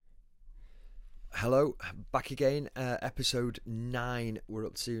Hello, back again. Episode 9 we're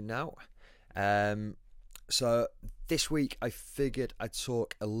up to now. So this week I figured I'd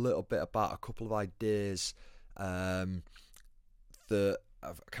talk a little bit about a couple of ideas that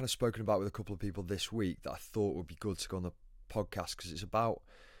I've kind of spoken about with a couple of people this week that I thought would be good to go on the podcast, because it's about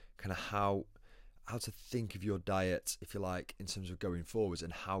kind of how to think of your diet, if you like, in terms of going forwards,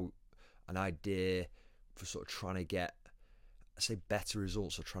 and how an idea for sort of trying to get, say, better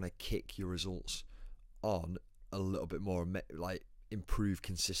results, or trying to kick your results on a little bit more, like improve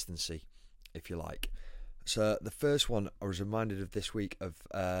consistency, if you like. So the first one I was reminded of this week of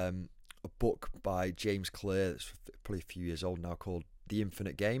a book by James Clear that's probably a few years old now, called The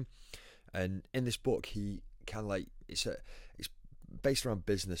Infinite Game. And in this book, he kind of like, it's based around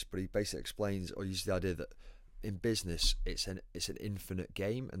business, but he basically explains or uses the idea that in business it's an infinite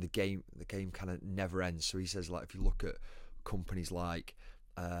game, and the game kind of never ends. So he says, like, if you look at companies like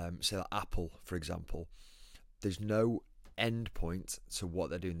say like Apple, for example, there's no end point to what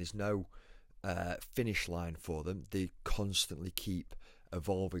they're doing. There's no finish line for them. They constantly keep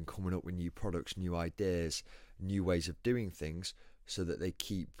evolving, coming up with new products, new ideas, new ways of doing things, so that they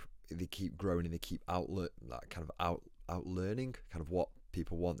keep growing, and they keep outlearning kind of what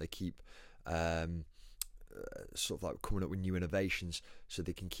people want. They keep sort of like coming up with new innovations, so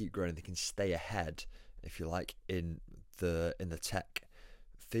they can keep growing. They can stay ahead, if you like, in the tech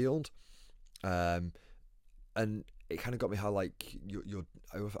field. And it kind of got me how, like,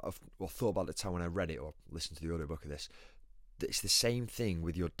 I've thought about the time when I read it or listened to the audiobook of this, that it's the same thing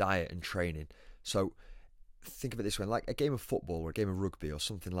with your diet and training. So think of it this way: like a game of football or a game of rugby or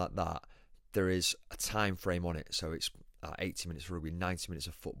something like that, there is a time frame on it. So it's 80 minutes of rugby, 90 minutes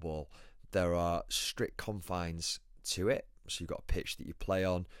of football. There are strict confines to it. So you've got a pitch that you play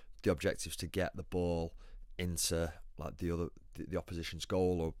on. The objective is to get the ball into like the opposition's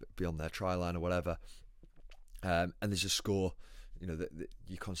goal or beyond their try line or whatever. And there's a score, that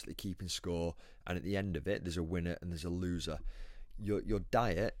you're constantly keeping score, and at the end of it there's a winner and there's a loser. Your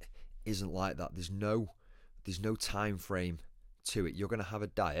diet isn't like that. There's no time frame to it. You're going to have a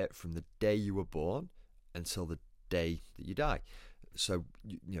diet from the day you were born until the day that you die. So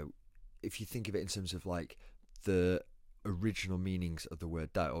if you think of it in terms of like the original meanings of the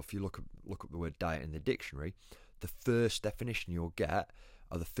word diet, or if you look up the word diet in the dictionary, the first definition you'll get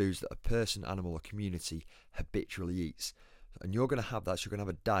are the foods that a person, animal, or community habitually eats. And you're going to have that. So you're going to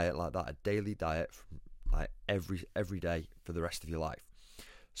have a diet like that, a daily diet, from like every day for the rest of your life.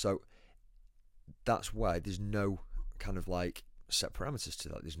 So that's why there's no kind of like set parameters to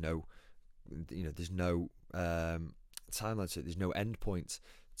that. There's no timeline to it. There's no end point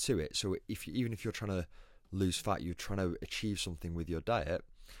to it. So even if you're trying to lose fat, you're trying to achieve something with your diet,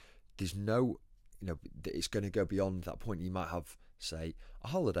 there's no, it's going to go beyond that point. You might have, say, a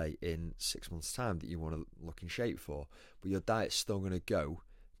holiday in 6 months' time that you want to look in shape for, but your diet's still going to go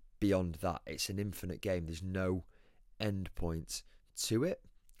beyond that. It's an infinite game. There's no end point to it.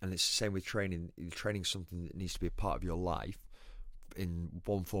 And it's the same with training. Training something that needs to be a part of your life in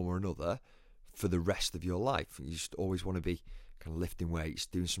one form or another for the rest of your life. You just always want to be kind of lifting weights,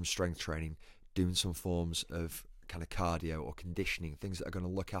 doing some strength training, doing some forms of kind of cardio or conditioning, things that are going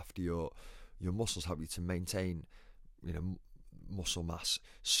to look after your muscles, help you to maintain, muscle mass,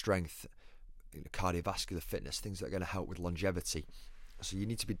 strength, cardiovascular fitness, things that are going to help with longevity. So you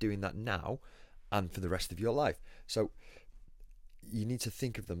need to be doing that now and for the rest of your life. So you need to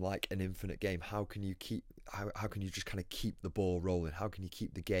think of them like an infinite game. How can you just kind of keep the ball rolling? How can you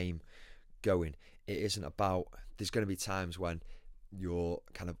keep the game going? It isn't about, there's going to be times when you're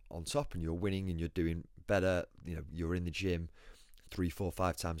kind of on top and you're winning and you're doing better, you're in the gym 3, 4,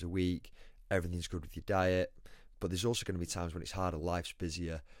 5 times a week, everything's good with your diet. But there's also going to be times when it's harder, life's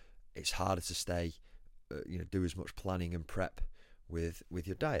busier, it's harder to stay, do as much planning and prep with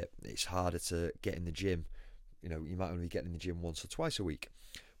your diet. It's harder to get in the gym. You might only be getting in the gym once or twice a week,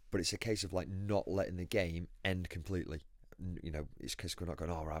 but it's a case of like not letting the game end completely. It's because we're not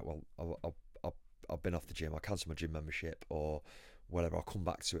going, all right, well, I've been off the gym, I'll cancel my gym membership or whatever, I'll come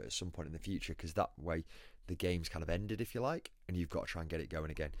back to it at some point in the future, because that way the game's kind of ended, if you like, and you've got to try and get it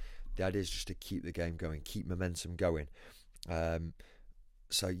going again. The idea is just to keep the game going, keep momentum going.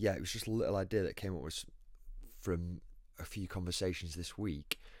 So yeah, it was just a little idea that came up with from a few conversations this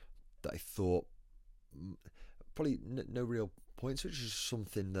week that I thought probably no real points, which is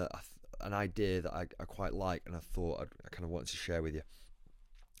something that an idea that I quite like, and I thought I kind of wanted to share with you.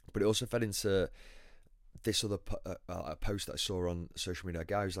 But it also fed into this other post that I saw on social media. A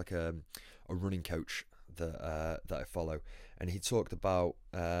guy who's like a running coach that I follow, and he talked about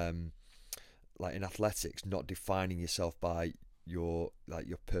like in athletics, not defining yourself by your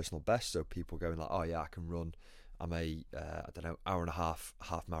personal best. So people going like, oh yeah, I can run. I'm a I don't know, hour and a half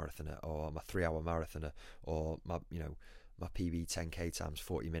marathoner, or I'm a 3-hour marathoner, or my PB 10k times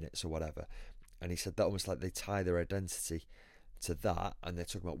 40 minutes or whatever. And he said that almost like they tie their identity to that, and they're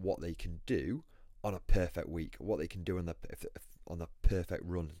talking about what they can do on a perfect week, what they can do on the perfect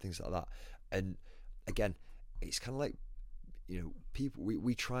run, and things like that. And again, it's kind of like, people,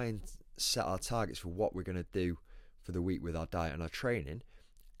 we try and set our targets for what we're going to do for the week with our diet and our training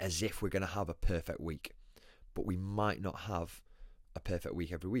as if we're going to have a perfect week, but we might not have a perfect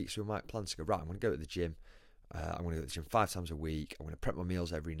week every week. So we might plan to go, right, I'm going to go to the gym. I'm going to go to the gym 5 times a week. I'm going to prep my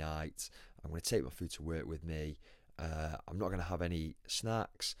meals every night. I'm going to take my food to work with me. I'm not going to have any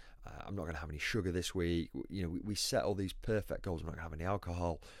snacks. I'm not going to have any sugar this week. We set all these perfect goals. I'm not going to have any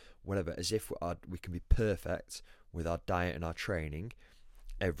alcohol, whatever, as if we can be perfect with our diet and our training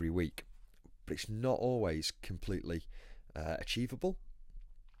every week. But it's not always completely achievable.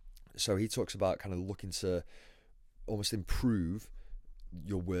 So he talks about kind of looking to almost improve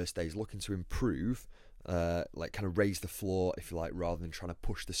your worst days, looking to improve, like kind of raise the floor, if you like, rather than trying to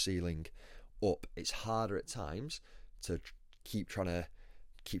push the ceiling up. It's harder at times to keep trying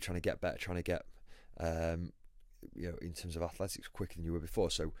to get better, trying to get in terms of athletics quicker than you were before.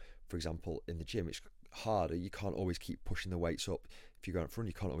 So for example, in the gym, it's harder. You can't always keep pushing the weights up. If you go out front,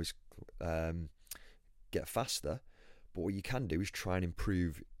 you can't always get faster. But what you can do is try and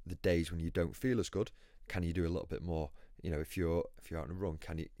improve the days when you don't feel as good. Can you do a little bit more? If you're out on a run,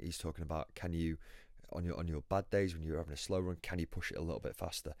 he's talking about, can you on your bad days when you're having a slow run, can you push it a little bit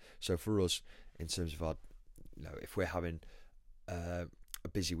faster? So for us, in terms of our, if we're having a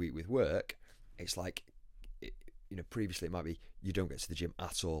busy week with work, it's like, previously it might be you don't get to the gym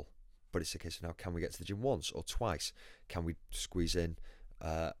at all, but it's a case of now, can we get to the gym once or twice? Can we squeeze in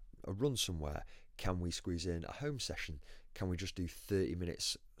a run somewhere? Can we squeeze in a home session? Can we just do 30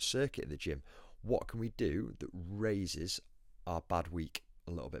 minutes circuit in the gym? What can we do that raises our bad week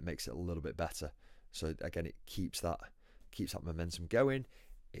a little bit, makes it a little bit better? So again, it keeps that momentum going.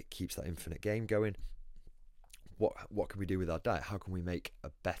 It keeps that infinite game going. What can we do with our diet? How can we make a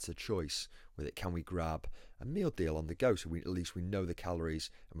better choice with it? Can we grab a meal deal on the go, so at least we know the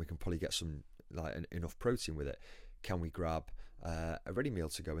calories and we can probably get some enough protein with it? Can we grab a ready meal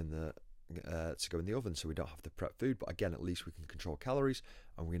to go in the oven, so we don't have to prep food? But again, at least we can control calories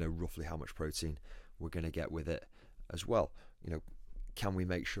and we know roughly how much protein we're going to get with it as well. Can we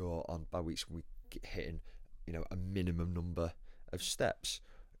make sure on bad weeks we get hitting a minimum number of steps?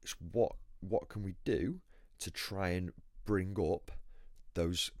 It's what can we do to try and bring up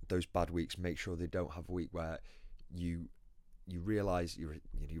those bad weeks, make sure they don't have a week where you realize you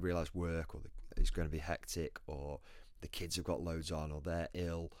realize work it's going to be hectic, or the kids have got loads on, or they're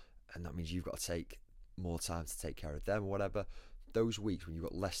ill, and that means you've got to take more time to take care of them or whatever. Those weeks when you've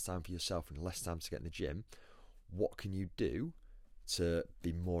got less time for yourself and less time to get in the gym, what can you do to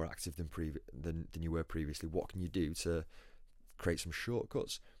be more active than you were previously? What can you do to create some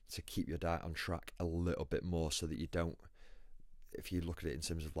shortcuts to keep your diet on track a little bit more, so that you don't, if you look at it in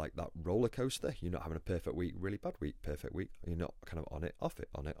terms of like that roller coaster, you're not having a perfect week, really bad week, perfect week, you're not kind of on it, off it,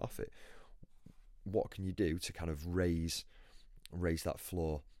 on it, off it. What can you do to kind of raise that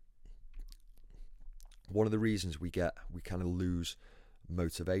floor? One of the reasons we kind of lose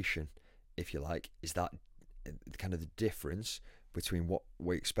motivation, if you like, is that kind of the difference between what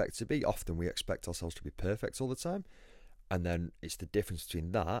we expect to be. Often we expect ourselves to be perfect all the time, and then it's the difference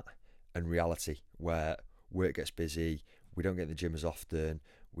between that and reality, where work gets busy, we don't get in the gym as often,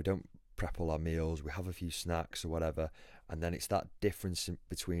 we don't prep all our meals, we have a few snacks or whatever, and then it's that difference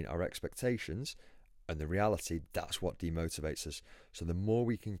between our expectations and the reality. That's what demotivates us. So the more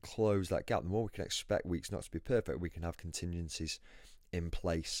we can close that gap, the more we can expect weeks not to be perfect, we can have contingencies in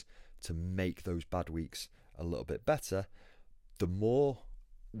place to make those bad weeks a little bit better, the more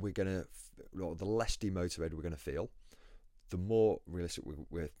we're going to, or the less demotivated we're going to feel, the more realistic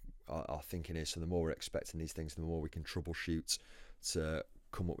our thinking is. So the more we're expecting these things, the more we can troubleshoot to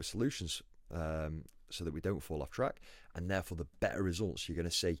come up with solutions so that we don't fall off track, and therefore the better results you're going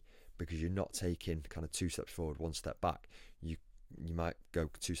to see, because you're not taking kind of 2 steps forward, 1 step back. You might go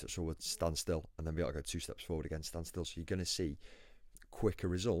 2 steps forward, stand still, and then be able to go 2 steps forward again, stand still. So you're going to see quicker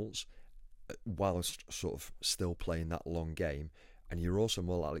results whilst sort of still playing that long game, and you're also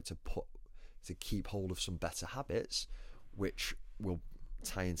more likely to keep hold of some better habits, which will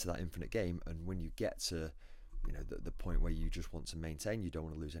tie into that infinite game. And when you get to the point where you just want to maintain, you don't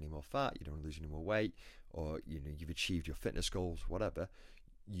want to lose any more fat, you don't want to lose any more weight, or you've achieved your fitness goals, whatever,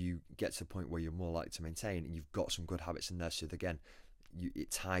 you get to the point where you're more likely to maintain, and you've got some good habits in there. So again,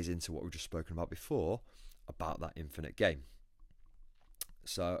 it ties into what we've just spoken about before, about that infinite game.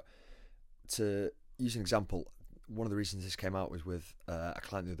 So to use an example, one of the reasons this came out was with a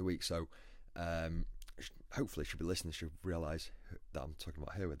client the other week. So hopefully she'll be listening. She'll realise that I'm talking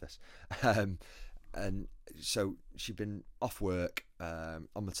about her with this. And so she'd been off work on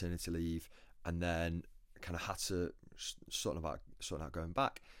maternity leave, and then kind of had to sorting out going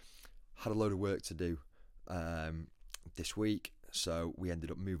back. Had a load of work to do this week, so we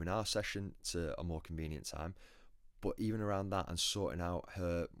ended up moving our session to a more convenient time. But even around that and sorting out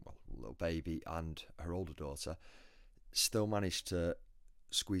her little baby and her older daughter, still managed to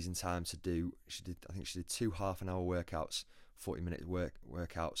squeeze in time to do. I think she did 2 half-an-hour workouts, 40-minute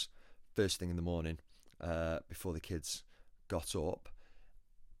workouts first thing in the morning before the kids got up,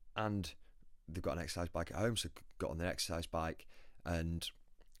 and they've got an exercise bike at home, so got on the exercise bike and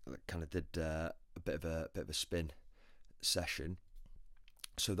kind of did a bit of a spin session,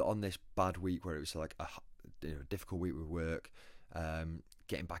 so that on this bad week where it was like a difficult week with work,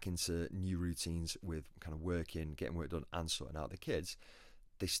 getting back into new routines with kind of working, getting work done and sorting out the kids,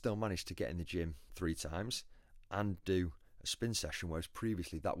 they still managed to get in the gym 3 times and do a spin session, whereas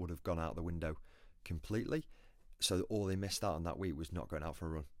previously that would have gone out the window completely. So all they missed out on that week was not going out for a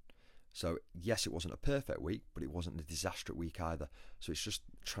run. So yes, it wasn't a perfect week, but it wasn't a disastrous week either. So it's just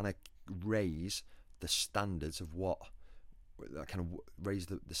trying to raise the standards of what kind of raise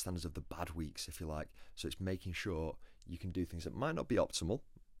the standards of the bad weeks, if you like. So it's making sure you can do things that might not be optimal,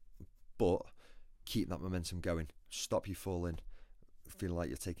 but keep that momentum going. Stop you falling, feeling like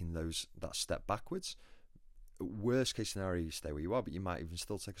you're taking that step backwards. Worst case scenario, you stay where you are, but you might even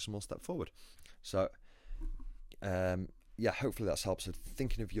still take a small step forward. So yeah, hopefully that's helped. So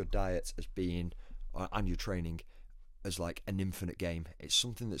thinking of your diet as being and your training as like an infinite game. It's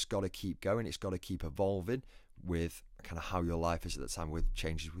something that's got to keep going. It's got to keep evolving with kind of how your life is at the time, with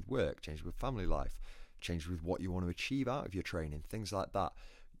changes with work, changes with family life, changes with what you want to achieve out of your training, things like that.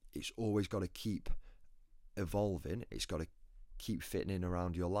 It's always got to keep evolving. It's got to keep fitting in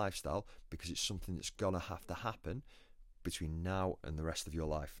around your lifestyle, because it's something that's going to have to happen between now and the rest of your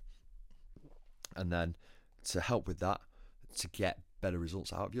life. And then to help with that, to get better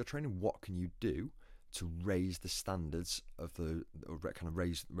results out of your training, what can you do to raise the standards of kind of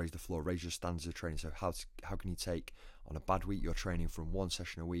raise the floor, raise your standards of training? So how can you take, on a bad week, your training from 1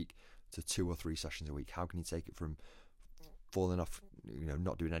 session a week to 2 or 3 sessions a week? How can you take it from falling off,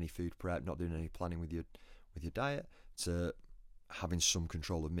 not doing any food prep, not doing any planning with your diet, to having some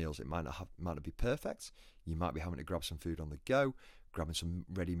control of meals? It might not be perfect. You might be having to grab some food on the go, grabbing some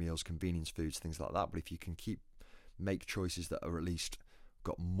ready meals, convenience foods, things like that. But if you can make choices that are at least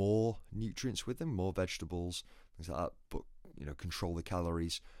got more nutrients with them, more vegetables, things like that, but control the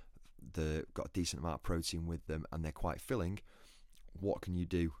calories, got a decent amount of protein with them, and they're quite filling, what can you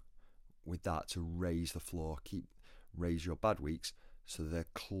do with that to raise the floor, raise your bad weeks so they're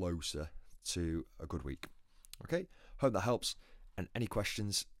closer to a good week? Okay, hope that helps. And any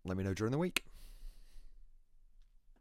questions, let me know during the week.